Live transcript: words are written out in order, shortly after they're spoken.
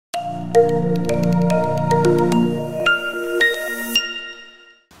Hi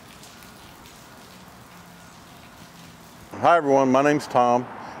everyone, my name's Tom.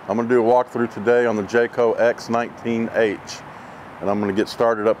 I'm going to do a walkthrough today on the Jayco X19H, and I'm going to get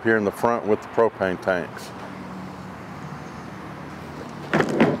started up here in the front with the propane tanks.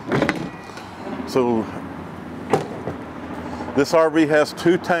 So this RV has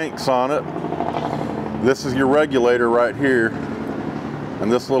two tanks on it. This is your regulator right here,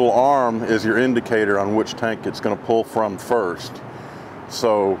 and this little arm is your indicator on which tank it's going to pull from first.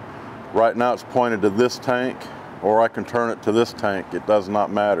 So right now it's pointed to this tank, or I can turn it to this tank. It does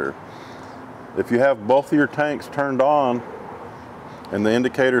not matter. If you have both of your tanks turned on and the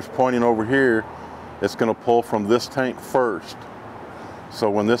indicator's pointing over here, it's going to pull from this tank first. So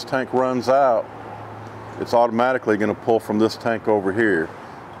when this tank runs out, it's automatically going to pull from this tank over here.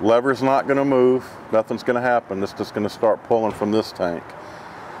 Lever's not going to move, nothing's going to happen. It's just going to start pulling from this tank.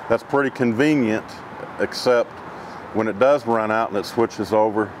 That's pretty convenient, except when it does run out and it switches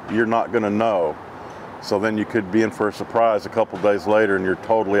over, you're not going to know. So then you could be in for a surprise a couple days later and you're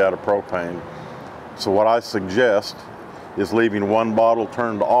totally out of propane. So what I suggest is leaving one bottle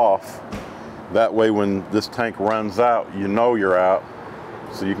turned off. That way when this tank runs out, you know you're out.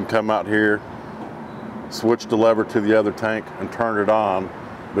 So you can come out here, switch the lever to the other tank and turn it on.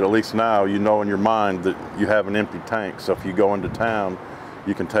 But at least now you know in your mind that you have an empty tank. So if you go into town,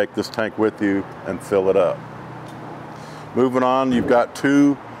 you can take this tank with you and fill it up. Moving on, you've got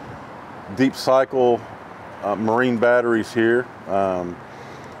two deep cycle marine batteries here.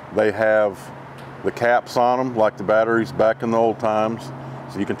 They have the caps on them like the batteries back in the old times.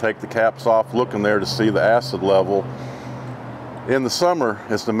 So you can take the caps off, look in there to see the acid level. In the summer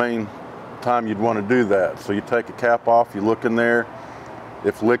is the main time you'd want to do that. So you take a cap off, you look in there.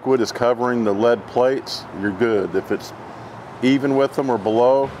 If liquid is covering the lead plates, you're good. If it's even with them or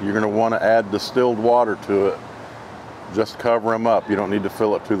below, you're going to want to add distilled water to it. Just cover them up. You don't need to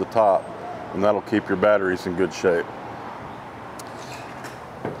fill it to the top, and that'll keep your batteries in good shape.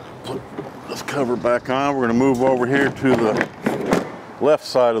 Put this cover back on. We're going to move over here to the left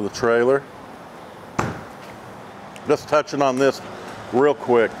side of the trailer. Just touching on this real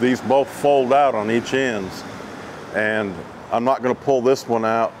quick. These both fold out on each ends, and I'm not going to pull this one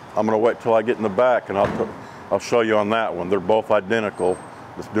out. I'm going to wait till I get in the back, and I'll show you on that one. They're both identical.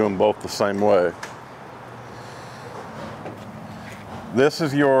 Just do them both the same way. This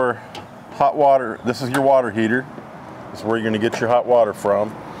is your hot water. This is your water heater. This is where you're going to get your hot water from.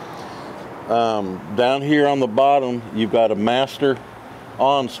 Down here on the bottom, you've got a master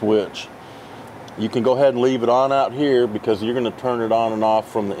on switch. You can go ahead and leave it on out here because you're going to turn it on and off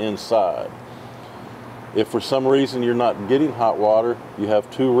from the inside. If for some reason you're not getting hot water, you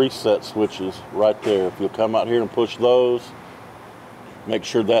have two reset switches right there. If you'll come out here and push those, make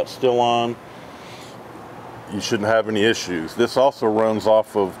sure that's still on, you shouldn't have any issues. This also runs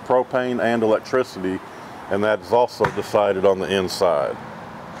off of propane and electricity, and that is also decided on the inside.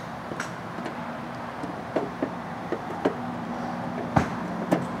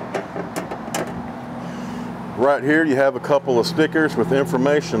 Right here you have a couple of stickers with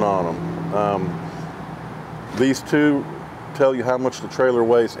information on them. These two tell you how much the trailer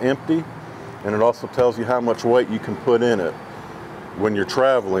weighs empty, and it also tells you how much weight you can put in it. When you're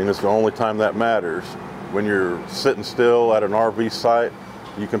traveling, it's the only time that matters. When you're sitting still at an RV site,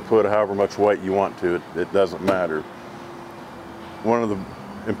 you can put however much weight you want to. It doesn't matter. One of the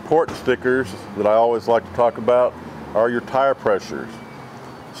important stickers that I always like to talk about are your tire pressures.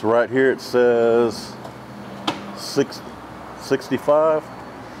 So right here it says 65.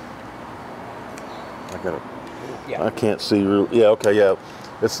 I can't see. Yeah, okay, yeah.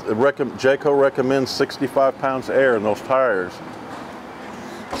 Jayco recommends 65 pounds of air in those tires.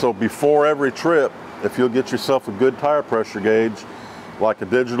 So before every trip, if you'll get yourself a good tire pressure gauge, like a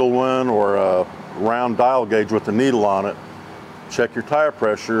digital one or a round dial gauge with a needle on it, check your tire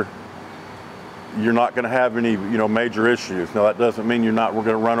pressure. You're not going to have any, major issues. Now that doesn't mean we're going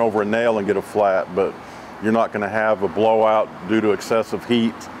to run over a nail and get a flat, but you're not going to have a blowout due to excessive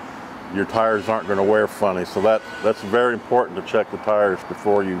heat. Your tires aren't going to wear funny. So that's very important to check the tires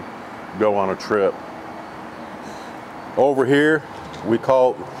before you go on a trip. Over here, we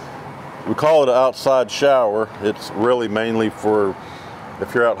call it an outside shower. It's really mainly for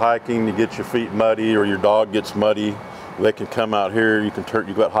if you're out hiking, you get your feet muddy or your dog gets muddy, they can come out here. You've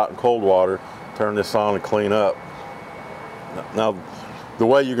got hot and cold water, turn this on and clean up. Now, the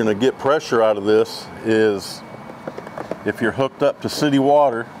way you're going to get pressure out of this is if you're hooked up to city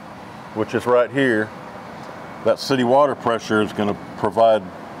water, which is right here, that city water pressure is going to provide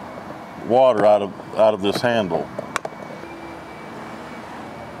water out of this handle.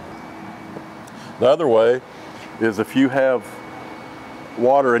 The other way is if you have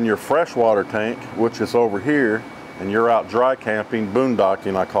water in your freshwater tank, which is over here, and you're out dry camping,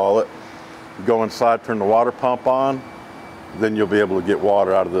 boondocking I call it, you go inside, turn the water pump on, then you'll be able to get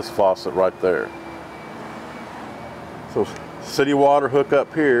water out of this faucet right there. So city water hook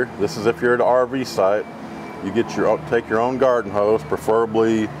up here. This is if you're at an RV site. You get take your own garden hose,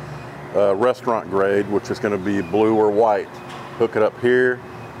 preferably restaurant grade, which is going to be blue or white. Hook it up here,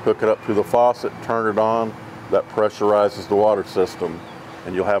 hook it up to the faucet, turn it on. That pressurizes the water system,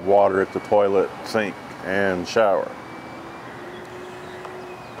 and you'll have water at the toilet, sink, and shower.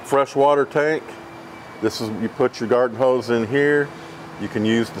 Freshwater tank. This is, you put your garden hose in here. You can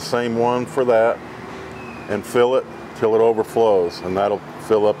use the same one for that and fill it till it overflows, and that'll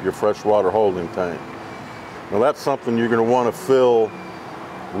fill up your freshwater holding tank. Now that's something you're going to want to fill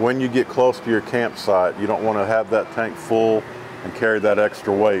when you get close to your campsite. You don't want to have that tank full and carry that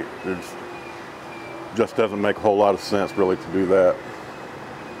extra weight. It just doesn't make a whole lot of sense really to do that.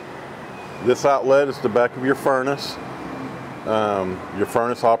 This outlet is the back of your furnace. Your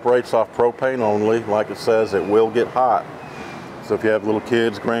furnace operates off propane only. Like it says, it will get hot. So if you have little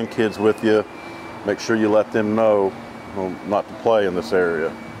kids, grandkids with you, make sure you let them know not to play in this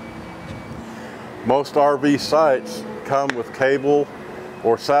area. Most RV sites come with cable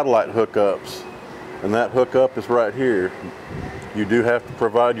or satellite hookups, and that hookup is right here. You do have to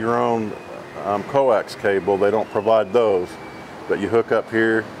provide your own coax cable. They don't provide those, but you hook up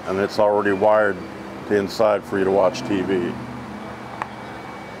here and it's already wired to inside for you to watch TV.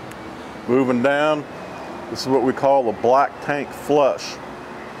 Moving down, this is what we call a black tank flush.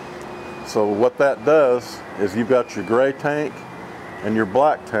 So what that does is you've got your gray tank and your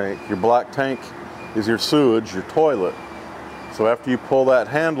black tank. Your black tank is your sewage, your toilet. So after you pull that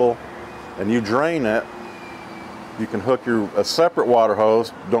handle and you drain it, you can hook a separate water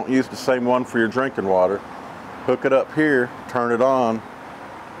hose. Don't use the same one for your drinking water. Hook it up here, turn it on,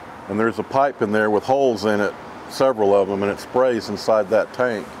 and there's a pipe in there with holes in it, several of them, and it sprays inside that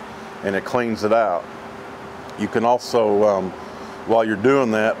tank and it cleans it out. You can also, while you're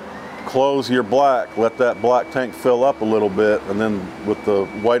doing that, close your black, let that black tank fill up a little bit, and then with the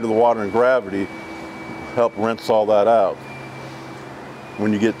weight of the water and gravity, help rinse all that out.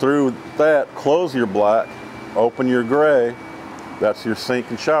 When you get through with that, close your black, open your gray. That's your sink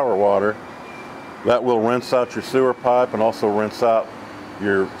and shower water. That will rinse out your sewer pipe and also rinse out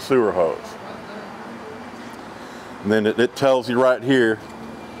your sewer hose. And then it tells you right here,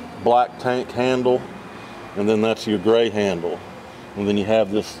 black tank handle, and then that's your gray handle. And then you have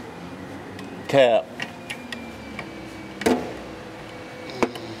this cap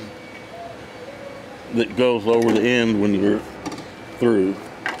that goes over the end when you're through.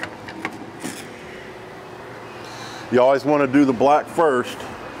 You always want to do the black first.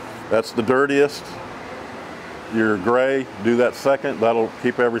 That's the dirtiest. Your gray, do that second. That'll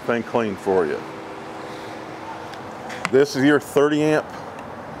keep everything clean for you. This is your 30 amp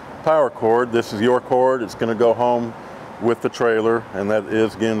power cord. This is your cord. It's going to go home with the trailer, and that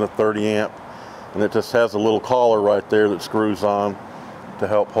is again the 30 amp. And it just has a little collar right there that screws on to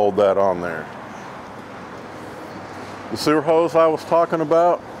help hold that on there. The sewer hose I was talking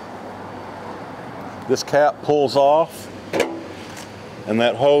about, this cap pulls off and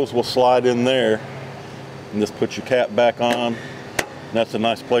that hose will slide in there, and just put your cap back on, and that's a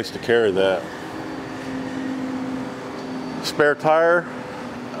nice place to carry that. Spare tire,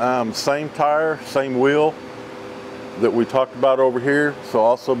 same tire, same wheel that we talked about over here, so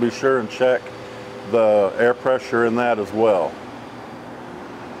also be sure and check the air pressure in that as well.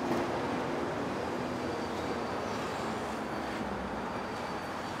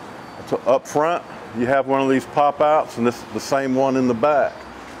 So up front, you have one of these pop outs, and this is the same one in the back.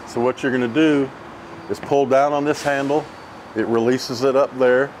 So what you're going to do is pull down on this handle. It releases it up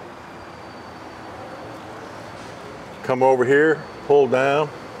there. Come over here, pull down.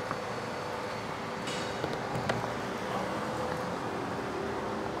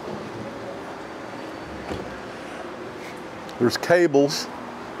 There's cables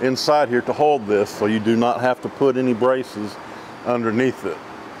inside here to hold this, so you do not have to put any braces underneath it.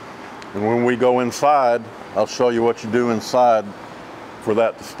 And when we go inside, I'll show you what you do inside for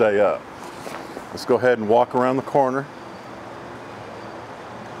that to stay up. Let's go ahead and walk around the corner.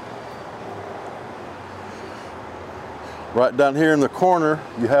 Right down here in the corner,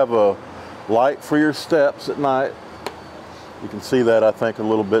 you have a light for your steps at night. You can see that, I think, a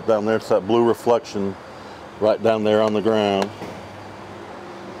little bit down there. It's that blue reflection right down there on the ground.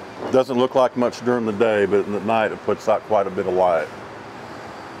 Doesn't look like much during the day, but at night it puts out quite a bit of light.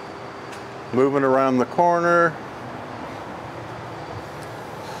 Moving around the corner,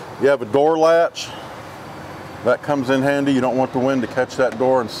 You have a door latch. That comes in handy. You don't want the wind to catch that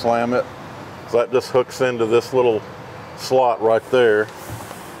door and slam it. So that just hooks into this little slot right there.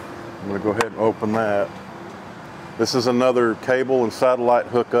 I'm going to go ahead and open that. This is another cable and satellite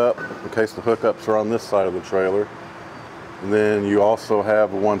hookup in case the hookups are on this side of the trailer. And then you also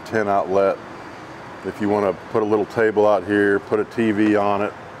have a 110 outlet if you want to put a little table out here, put a TV on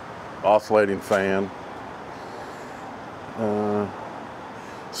it, oscillating fan.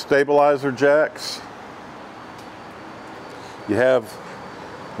 Stabilizer jacks. You have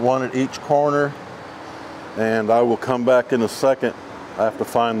one at each corner, and I will come back in a second. I have to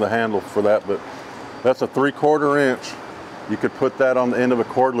find the handle for that, but that's a 3/4 inch. You could put that on the end of a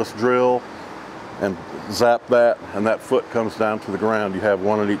cordless drill and zap that, and that foot comes down to the ground. You have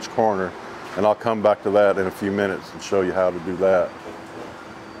one at each corner, and I'll come back to that in a few minutes and show you how to do that.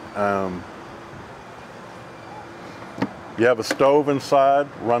 You have a stove inside,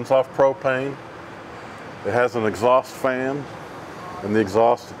 runs off propane. It has an exhaust fan, and the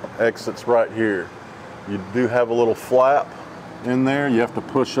exhaust exits right here. You do have a little flap in there you have to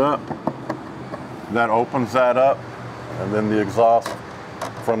push up. That opens that up, and then the exhaust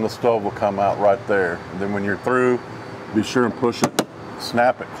from the stove will come out right there. And then when you're through, be sure and push it,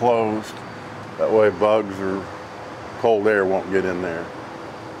 snap it closed. That way bugs or cold air won't get in there.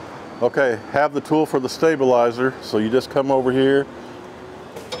 Okay, have the tool for the stabilizer, so you just come over here.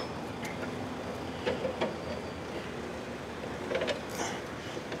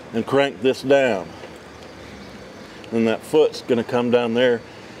 And crank this down. And that foot's gonna come down there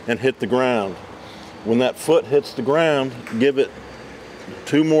and hit the ground. When that foot hits the ground, give it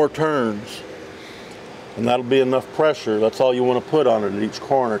 2 more turns, and that'll be enough pressure. That's all you want to put on it at each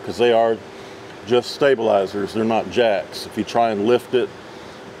corner, because they are just stabilizers, they're not jacks. If you try and lift it,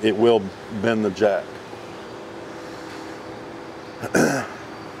 it will bend the jack.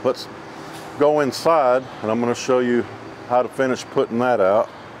 Let's go inside, and I'm going to show you how to finish putting that out,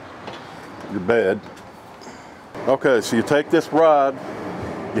 your bed. Okay, so you take this rod,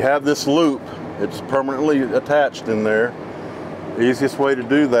 you have this loop, it's permanently attached in there. The easiest way to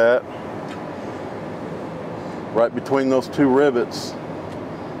do that, right between those 2 rivets,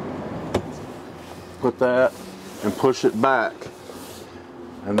 put that and push it back.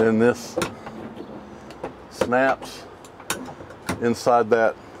 And then this snaps inside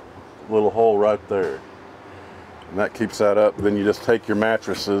that little hole right there. And that keeps that up. Then you just take your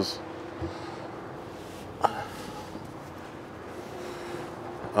mattresses,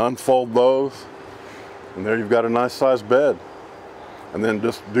 unfold those, and there you've got a nice sized bed. And then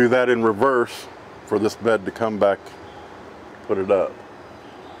just do that in reverse for this bed to come back, put it up.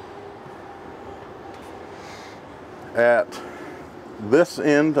 At this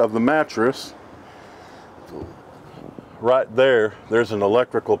end of the mattress, right there, there's an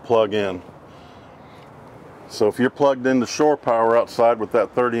electrical plug-in. So if you're plugged into shore power outside with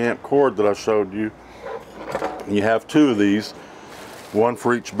that 30-amp cord that I showed you, and you have 2 of these, one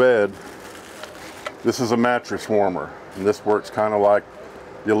for each bed, this is a mattress warmer. And this works kind of like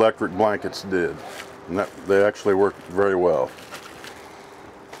the electric blankets did. And they actually work very well.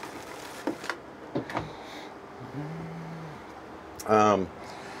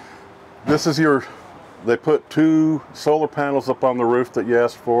 This is they put 2 solar panels up on the roof that you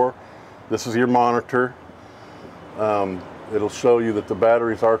asked for. This is your monitor. It'll show you that the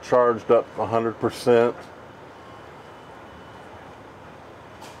batteries are charged up 100%.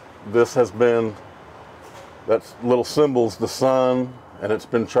 This has been, that little symbol's the sun, and it's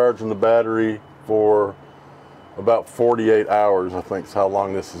been charging the battery for about 48 hours, I think is how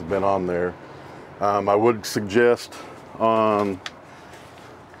long this has been on there. I would suggest on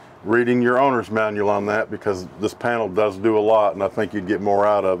reading your owner's manual on that, because this panel does do a lot, and I think you'd get more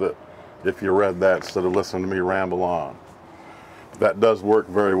out of it if you read that instead of listening to me ramble on. That does work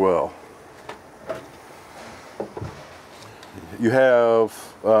very well. You have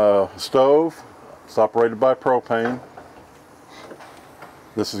a stove. It's operated by propane.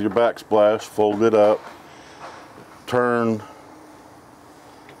 This is your backsplash. Fold it up. Turn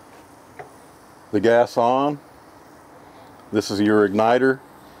the gas on. This is your igniter.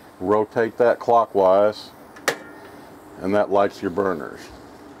 Rotate that clockwise, and that lights your burners.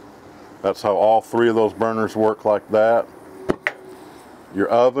 That's how all 3 of those burners work, like that. Your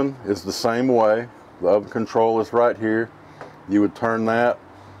oven is the same way. The oven control is right here. You would turn that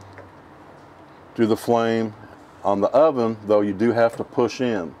to the flame. On the oven, though, you do have to push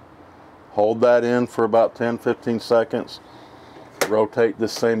in. Hold that in for about 10-15 seconds. Rotate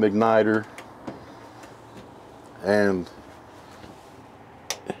this same igniter, and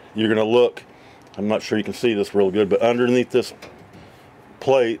you're going to look, I'm not sure you can see this real good, but underneath this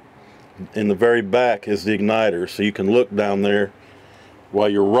plate in the very back is the igniter, so you can look down there while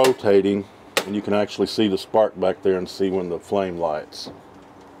you're rotating, and you can actually see the spark back there and see when the flame lights.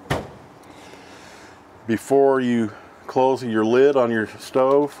 Before you close your lid on your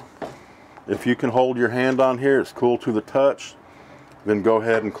stove, if you can hold your hand on here, it's cool to the touch, then go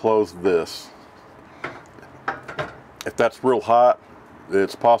ahead and close this. If that's real hot,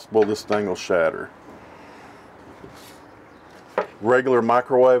 it's possible this thing will shatter. Regular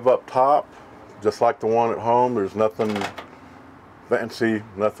microwave up top, just like the one at home. There's nothing fancy,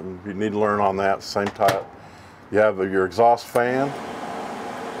 nothing you need to learn on that. Same type. You have your exhaust fan,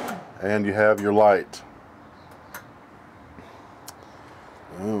 and you have your light.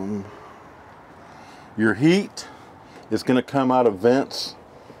 Your heat is going to come out of vents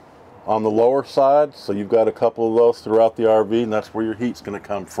on the lower side, so you've got a couple of those throughout the RV, and that's where your heat's going to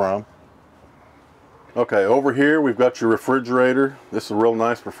come from. Okay, over here we've got your refrigerator. This is a real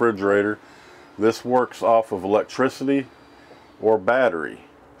nice refrigerator. This works off of electricity or battery.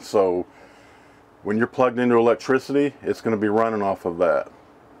 So when you're plugged into electricity, it's going to be running off of that.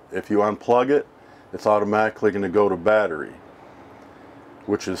 If you unplug it, it's automatically going to go to battery,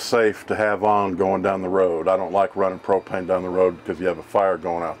 which is safe to have on going down the road. I don't like running propane down the road because you have a fire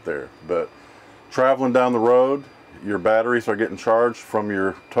going out there. But traveling down the road, your batteries are getting charged from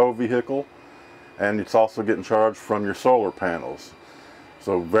your tow vehicle, and it's also getting charged from your solar panels.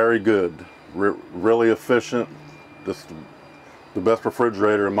 So very good, really efficient. This is the best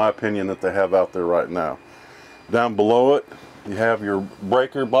refrigerator, in my opinion, that they have out there right now. Down below it, you have your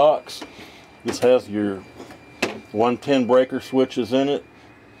breaker box. This has your 110 breaker switches in it,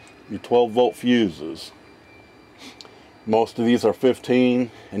 your 12-volt fuses. Most of these are 15,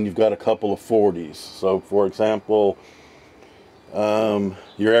 and you've got a couple of 40s. So, for example,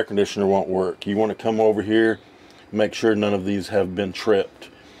 your air conditioner won't work. You want to come over here, make sure none of these have been tripped.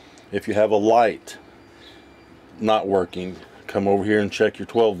 If you have a light not working, come over here and check your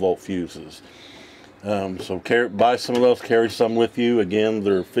 12-volt fuses. So buy some of those, carry some with you. Again,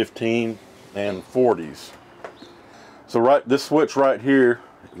 they're 15 and 40s. So this switch right here,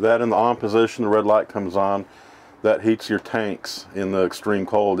 that in the on position, the red light comes on, that heats your tanks in the extreme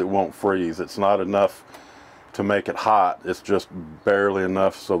cold. It won't freeze. It's not enough to make it hot. It's just barely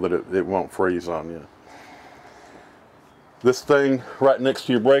enough so that it won't freeze on you. This thing right next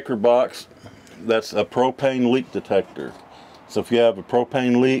to your breaker box, that's a propane leak detector. So if you have a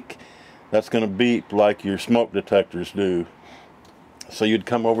propane leak, that's going to beep like your smoke detectors do. So you'd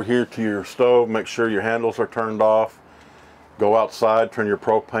come over here to your stove, make sure your handles are turned off, go outside, turn your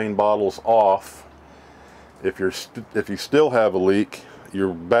propane bottles off. If you still have a leak,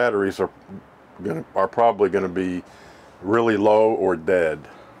 your batteries are probably going to be really low or dead.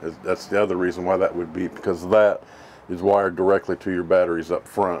 That's the other reason why that would be, because that is wired directly to your batteries up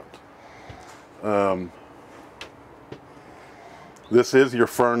front. This is your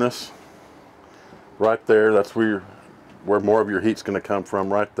furnace right there. That's where more of your heat's going to come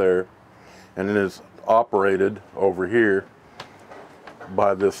from, right there. And it is operated over here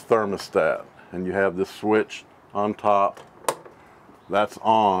by this thermostat. And you have this switch on top. That's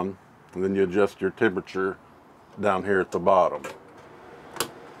on. And then you adjust your temperature down here at the bottom. Let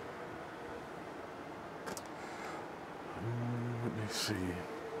me see.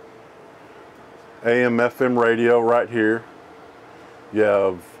 AM, FM radio right here. You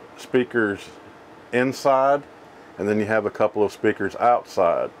have speakers inside, and then you have a couple of speakers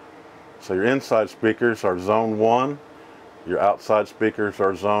outside. So your inside speakers are zone 1, your outside speakers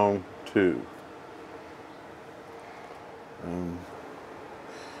are zone 2.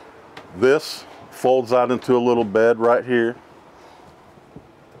 This folds out into a little bed right here,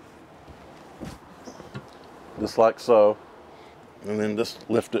 just like so, and then just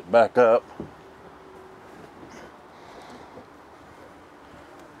lift it back up.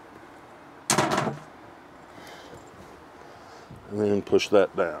 And then push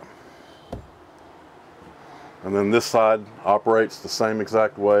that down. And then this side operates the same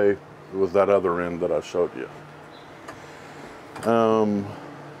exact way as that other end that I showed you.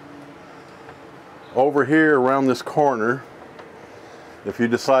 Over here around this corner, if you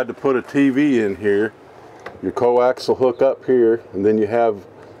decide to put a TV in here, your coax will hook up here, and then you have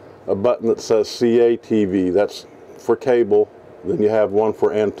a button that says CA TV. That's for cable. Then you have one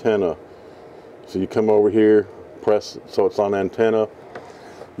for antenna. So you come over here, press it so it's on antenna.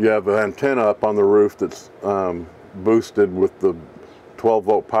 You have an antenna up on the roof that's boosted with the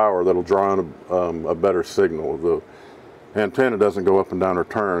 12-volt power that'll draw in a better signal. The antenna doesn't go up and down or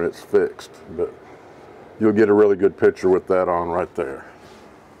turn, it's fixed, but you'll get a really good picture with that on right there.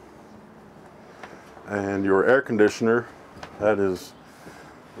 And your air conditioner, that is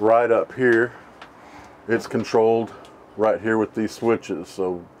right up here, it's controlled right here with these switches.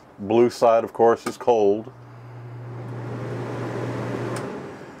 So blue side, of course, is cold.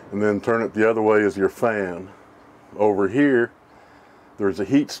 And then turn it the other way is your fan. Over here, there's a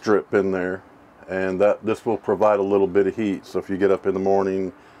heat strip in there, and this will provide a little bit of heat. So if you get up in the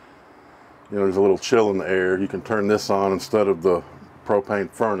morning, you know, there's a little chill in the air, you can turn this on instead of the propane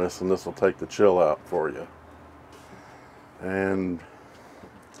furnace, and this will take the chill out for you. And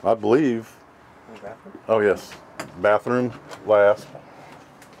I believe, oh yes, bathroom last.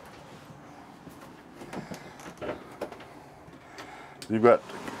 You've got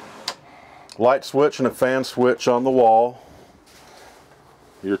light switch and a fan switch on the wall.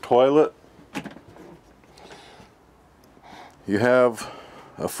 Your toilet. You have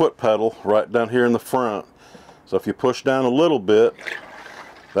a foot pedal right down here in the front. So if you push down a little bit,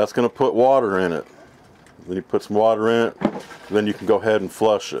 that's going to put water in it. Then you put some water in it, then you can go ahead and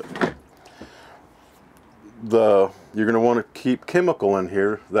flush it. You're going to want to keep chemical in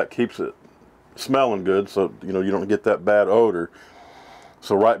here that keeps it smelling good, so you know you don't get that bad odor.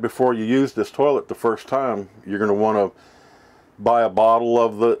 So right before you use this toilet the first time, you're going to want to buy a bottle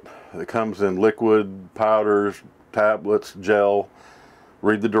of it. It comes in liquid, powders, tablets, gel.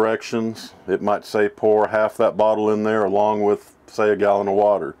 Read the directions. It might say pour half that bottle in there along with, say, a gallon of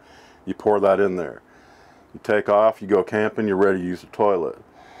water. You pour that in there. You take off, you go camping, you're ready to use the toilet.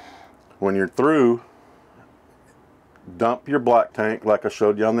 When you're through, dump your black tank like I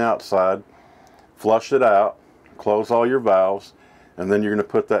showed you on the outside, flush it out, close all your valves, and then you're going to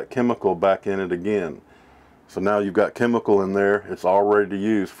put that chemical back in it again. So now you've got chemical in there, it's all ready to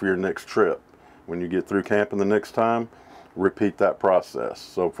use for your next trip. When you get through camping the next time, repeat that process.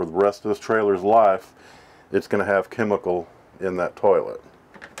 So for the rest of this trailer's life, it's going to have chemical in that toilet.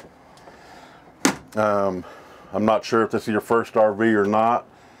 I'm not sure if this is your first RV or not,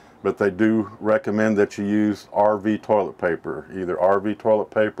 but they do recommend that you use RV toilet paper, either RV toilet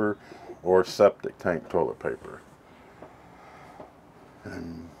paper or septic tank toilet paper.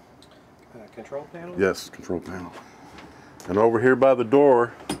 And control panel? Yes, control panel. And over here by the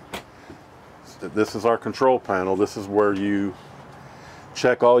door, this is our control panel. This is where you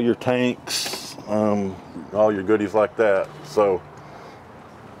check all your tanks, all your goodies like that. So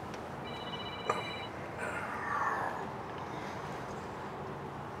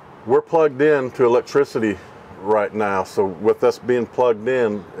we're plugged in to electricity right now. So with us being plugged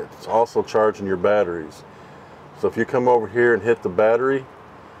in, it's also charging your batteries. So if you come over here and hit the battery,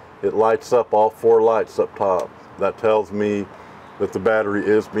 it lights up all 4 lights up top. That tells me that the battery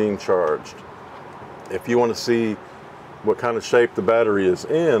is being charged. If you want to see what kind of shape the battery is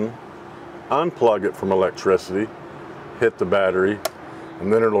in, unplug it from electricity, hit the battery,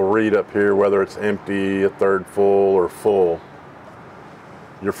 and then it'll read up here whether it's empty, a third full, or full.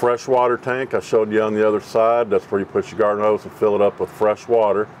 Your fresh water tank, I showed you on the other side, that's where you put your garden hose and fill it up with fresh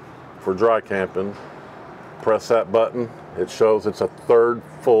water for dry camping. Press that button, it shows it's a third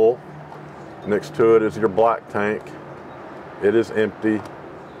full. Next to it is your black tank. It is empty.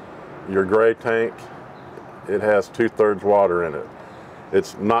 Your gray tank, it has 2/3 water in it.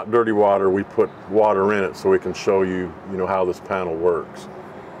 It's not dirty water, we put water in it so we can show you, how this panel works.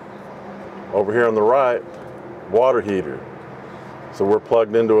 Over here on the right, water heater. So we're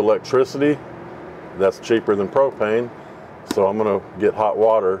plugged into electricity. That's cheaper than propane. So I'm gonna get hot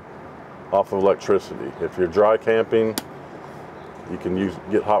water off of electricity. If you're dry camping, you can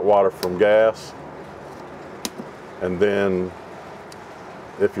get hot water from gas. And then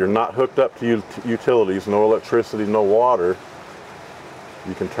if you're not hooked up to utilities, no electricity, no water,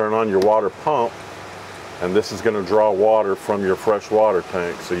 you can turn on your water pump, and this is going to draw water from your fresh water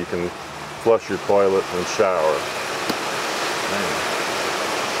tank so you can flush your toilet and shower.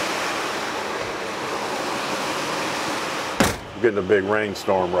 We're getting a big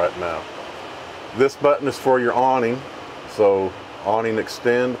rainstorm right now. This button is for your awning. So awning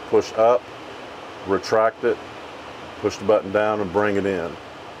extend, push up, retract it, push the button down and bring it in.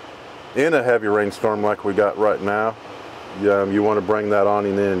 In a heavy rainstorm like we got right now, you want to bring that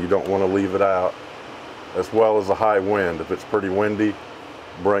awning in. You don't want to leave it out, as well as a high wind. If it's pretty windy,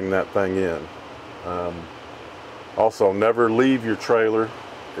 bring that thing in. Also, never leave your trailer.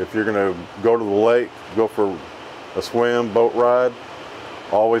 If you're going to go to the lake, go for a swim, boat ride,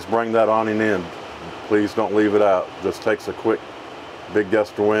 always bring that awning in. Please don't leave it out. Just takes a quick, big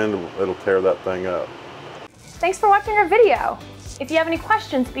gust of wind, it'll tear that thing up. Thanks for watching our video. If you have any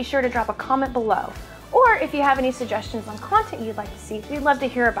questions, be sure to drop a comment below. Or if you have any suggestions on content you'd like to see, we'd love to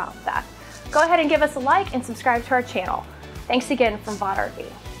hear about that. Go ahead and give us a like and subscribe to our channel. Thanks again from VOD RV.